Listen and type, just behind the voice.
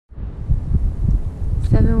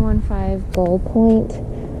715 Gull Point.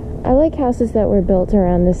 I like houses that were built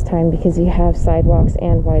around this time because you have sidewalks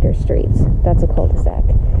and wider streets. That's a cul-de-sac.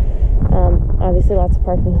 Obviously lots of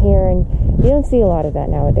parking here, and you don't see a lot of that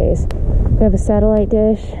nowadays. We have a satellite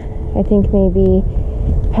dish. I think maybe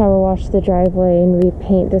power wash the driveway and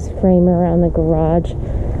repaint this frame around the garage.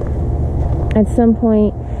 At some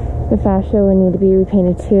point, the fascia would need to be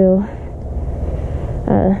repainted too.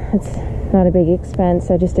 It's not a big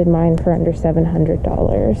expense. I just did mine for under $700.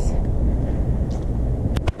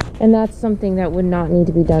 And that's something that would not need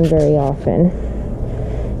to be done very often.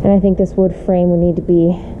 And I think this wood frame would need to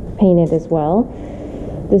be painted as well.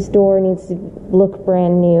 This door needs to look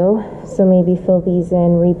brand new, so maybe fill these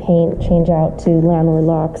in, repaint, change out to landlord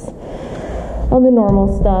locks, all the normal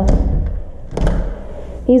stuff.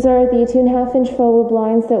 These are the 2.5-inch faux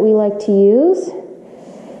blinds that we like to use,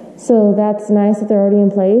 so that's nice that they're already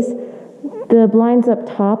in place. The blinds up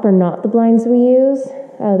top are not the blinds we use.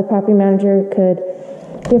 The property manager could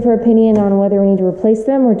give her opinion on whether we need to replace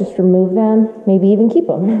them or just remove them, maybe even keep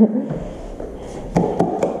them.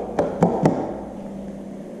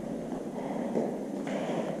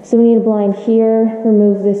 So we need a blind here,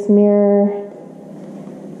 remove this mirror.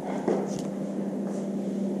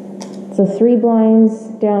 So 3 blinds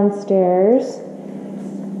downstairs.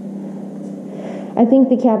 I think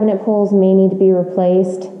the cabinet poles may need to be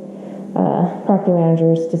replaced. Property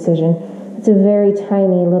manager's decision. It's a very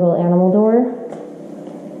tiny little animal door.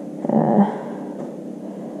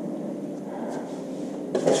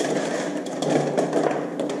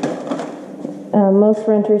 Most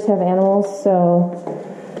renters have animals, so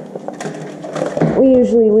we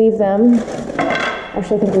usually leave them.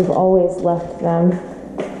 Actually, I think we've always left them.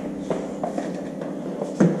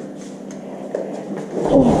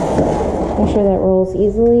 Make sure that rolls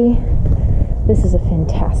easily. This is a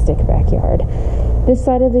fantastic backyard. This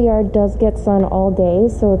side of the yard does get sun all day,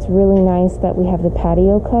 so it's really nice that we have the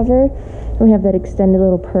patio cover. We have that extended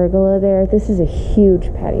little pergola there. This is a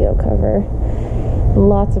huge patio cover.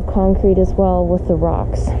 Lots of concrete as well with the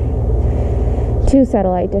rocks. 2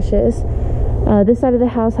 satellite dishes. This side of the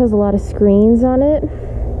house has a lot of screens on it.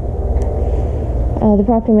 The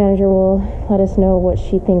property manager will let us know what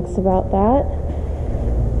she thinks about that.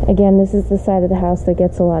 Again, this is the side of the house that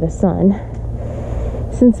gets a lot of sun.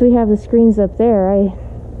 Since we have the screens up there, I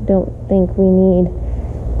don't think we need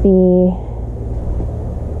the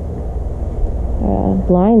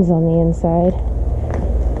blinds on the inside.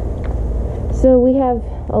 So we have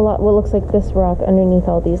a lot, what looks like this rock underneath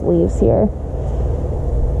all these leaves here.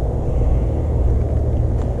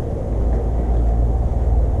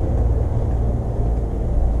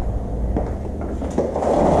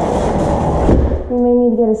 We may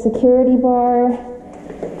need to get a security bar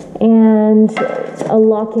and a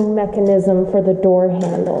locking mechanism for the door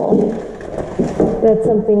handle. That's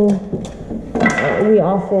something we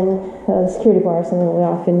often, the security bar is something we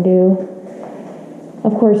often do.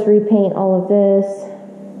 Of course, repaint all of this.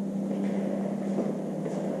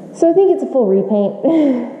 So I think it's a full repaint.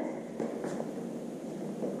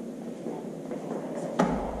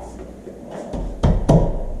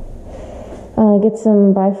 Get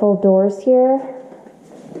some bifold doors here.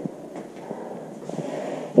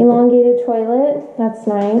 Elongated toilet, that's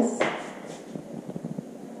nice.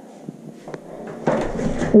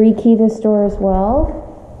 Rekey this door as well.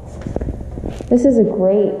 This is a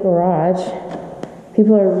great garage.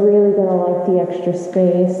 People are really going to like the extra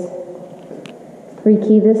space.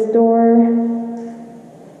 Rekey this door.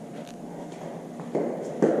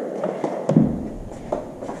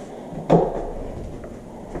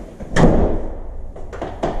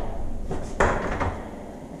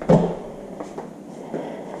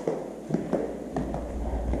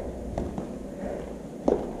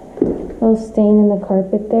 Little stain in the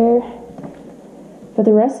carpet there. But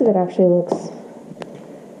the rest of it actually looks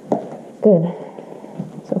good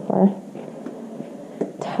so far.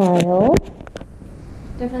 Tile.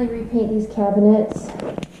 Definitely repaint these cabinets.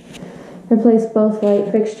 Replace both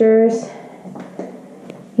light fixtures.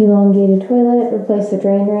 Elongated toilet. Replace the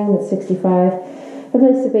drain ring, that's 65.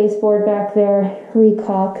 Replace the baseboard back there.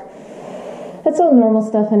 Recaulk. That's all normal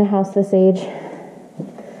stuff in a house this age.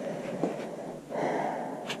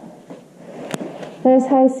 Nice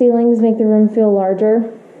high ceilings make the room feel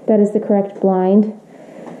larger. That is the correct blind.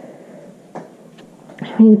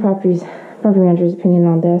 I need the property manager's opinion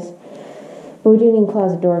on this. But we do need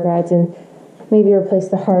closet door guides and maybe replace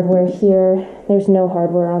the hardware here. There's no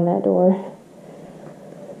hardware on that door.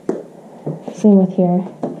 Same with here.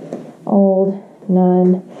 Old,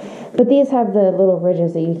 none. But these have the little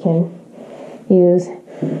ridges that you can use.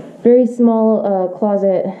 Very small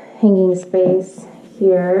closet hanging space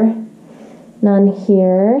here. None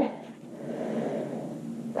here.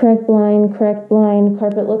 Correct blind,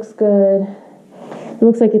 carpet looks good. It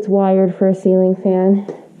looks like it's wired for a ceiling fan.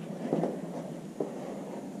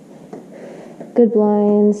 Good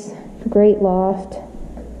blinds, great loft.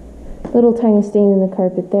 Little tiny stain in the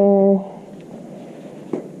carpet there.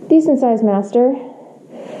 Decent sized master.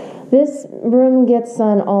 This room gets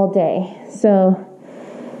sun all day, so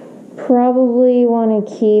probably want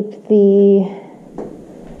to keep the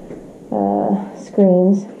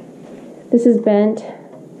screens. This is bent.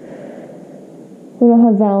 We don't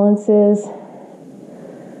have valances.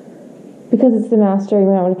 Because it's the master, you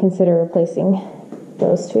might want to consider replacing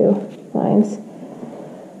those two lines.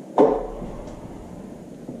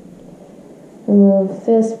 Remove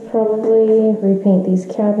this probably, repaint these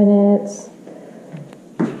cabinets.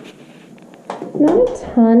 Not a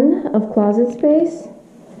ton of closet space,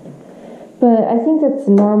 but I think that's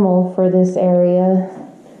normal for this area,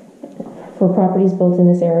 for properties built in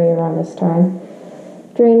this area around this time.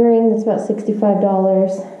 Drain ring, that's about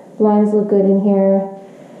 $65. Blinds look good in here.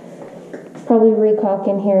 Probably recaulk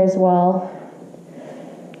in here as well.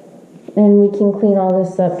 And we can clean all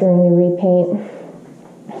this up during the repaint.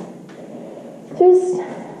 Just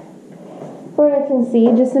what I can see,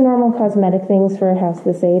 just the normal cosmetic things for a house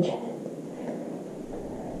this age.